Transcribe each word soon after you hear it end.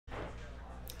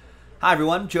Hi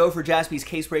everyone, Joe for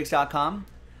JaspysCaseBreaks.com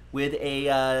with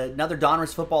another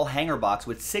Donruss football hanger box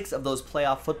with 6 of those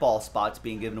playoff football spots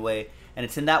being given away, and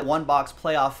it's in that one box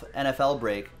playoff NFL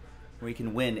break where you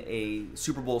can win a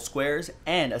Super Bowl squares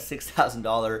and a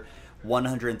 $6,000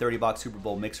 130 box Super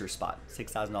Bowl mixer spot.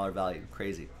 $6,000 value,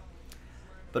 crazy.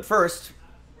 But first,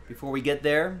 before we get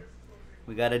there,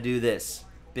 we got to do this.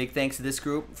 Big thanks to this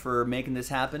group for making this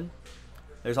happen.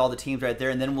 There's all the teams right there,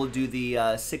 and then we'll do the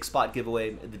 6-spot giveaway,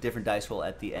 the different dice roll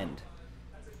at the end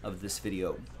of this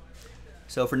video.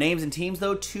 So for names and teams,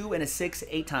 though, 2 and a 6,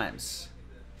 8 times.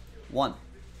 1,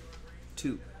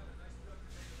 2,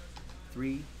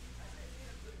 3,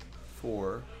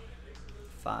 4,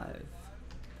 5,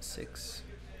 6,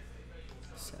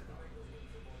 7.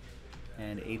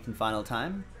 And 8th and final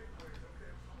time.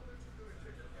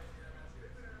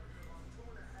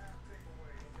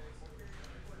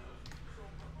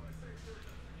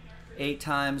 Eight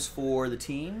times for the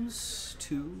teams.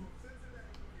 2,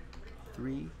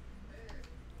 3,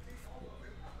 4.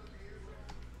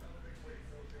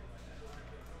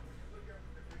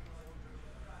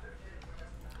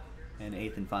 And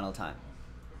 8th and final time.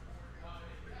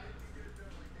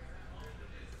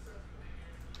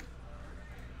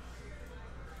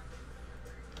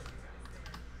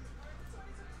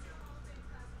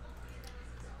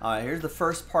 All right, here's the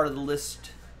first part of the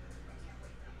list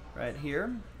right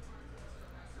here.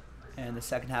 And the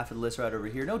second half of the list right over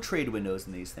here. No trade windows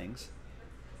in these things.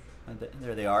 And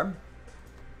there they are.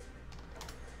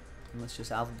 And let's just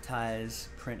alphabetize,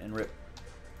 print, and rip.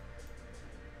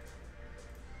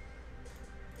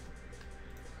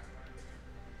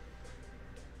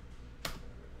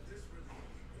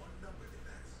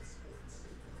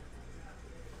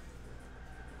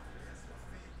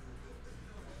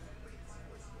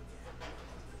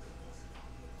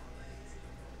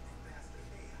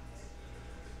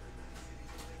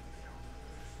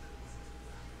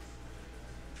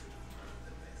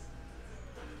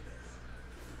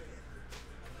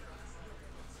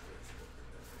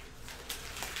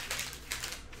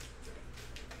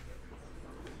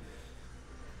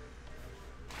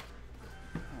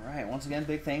 Alright, once again,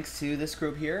 big thanks to this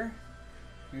group here.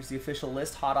 Here's the official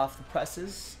list, hot off the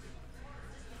presses.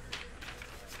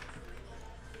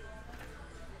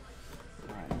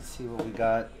 Alright, let's see what we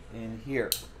got in here.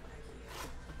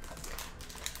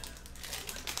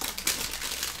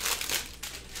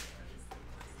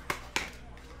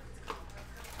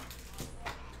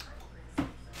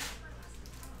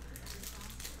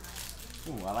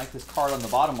 Ooh, I like this card on the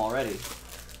bottom already.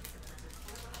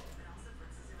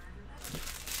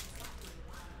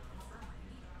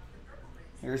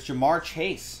 Here's Jamar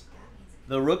Chase,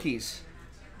 the rookies.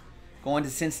 Going to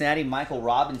Cincinnati, Michael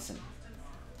Robinson.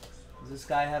 Does this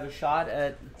guy have a shot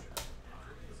at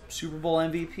Super Bowl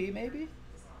MVP, maybe?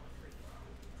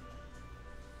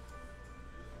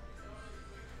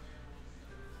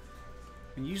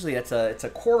 And usually it's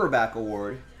a quarterback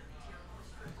award.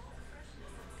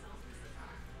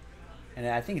 And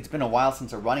I think it's been a while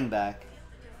since a running back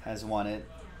has won it.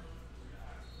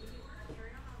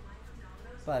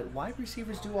 But wide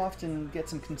receivers do often get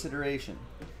some consideration.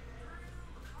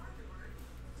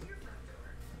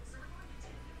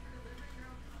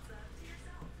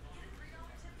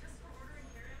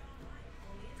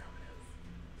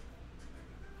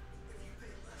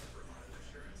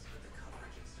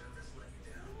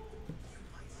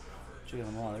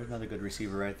 Jalen Wall, there's another good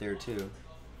receiver right there too.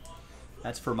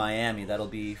 That's for Miami. That'll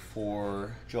be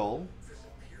for Joel.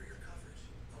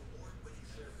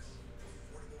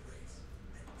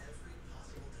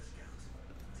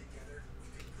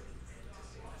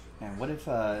 Man, what if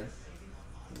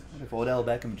Odell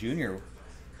Beckham Jr.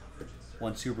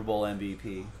 won Super Bowl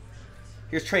MVP?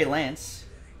 Here's Trey Lance,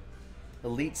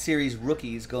 Elite Series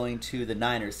rookies going to the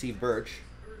Niners. Steve Birch.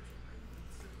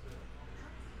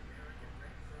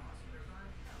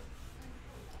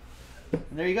 And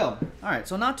there you go. All right,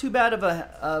 so not too bad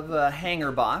of a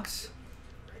hanger box.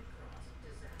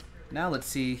 Now let's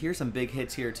see. Here's some big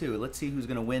hits here too. Let's see who's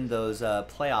going to win those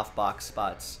playoff box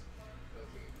spots.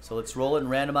 So let's roll it and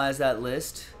randomize that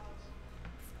list.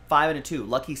 5 and a 2,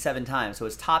 lucky 7 times. So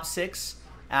it's top 6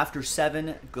 after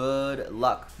 7. Good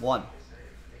luck. 1,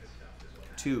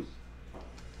 2,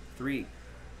 3,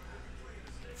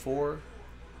 4,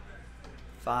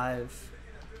 5,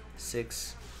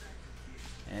 6,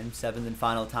 and 7th and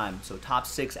final time. So top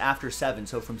 6 after 7.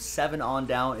 So from 7 on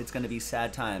down, it's going to be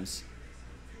sad times.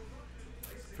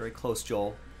 Very close,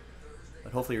 Joel.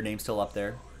 But hopefully your name's still up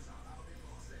there.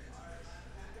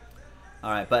 All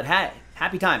right, but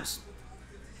happy times.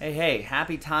 Hey,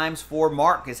 happy times for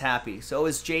Mark is happy. So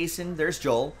is Jason. There's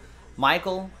Joel.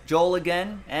 Michael, Joel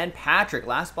again, and Patrick.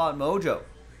 Last spot mojo.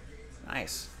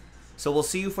 Nice. So we'll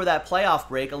see you for that playoff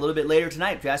break a little bit later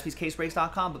tonight.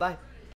 JaspysCaseBreaks.com. Bye-bye.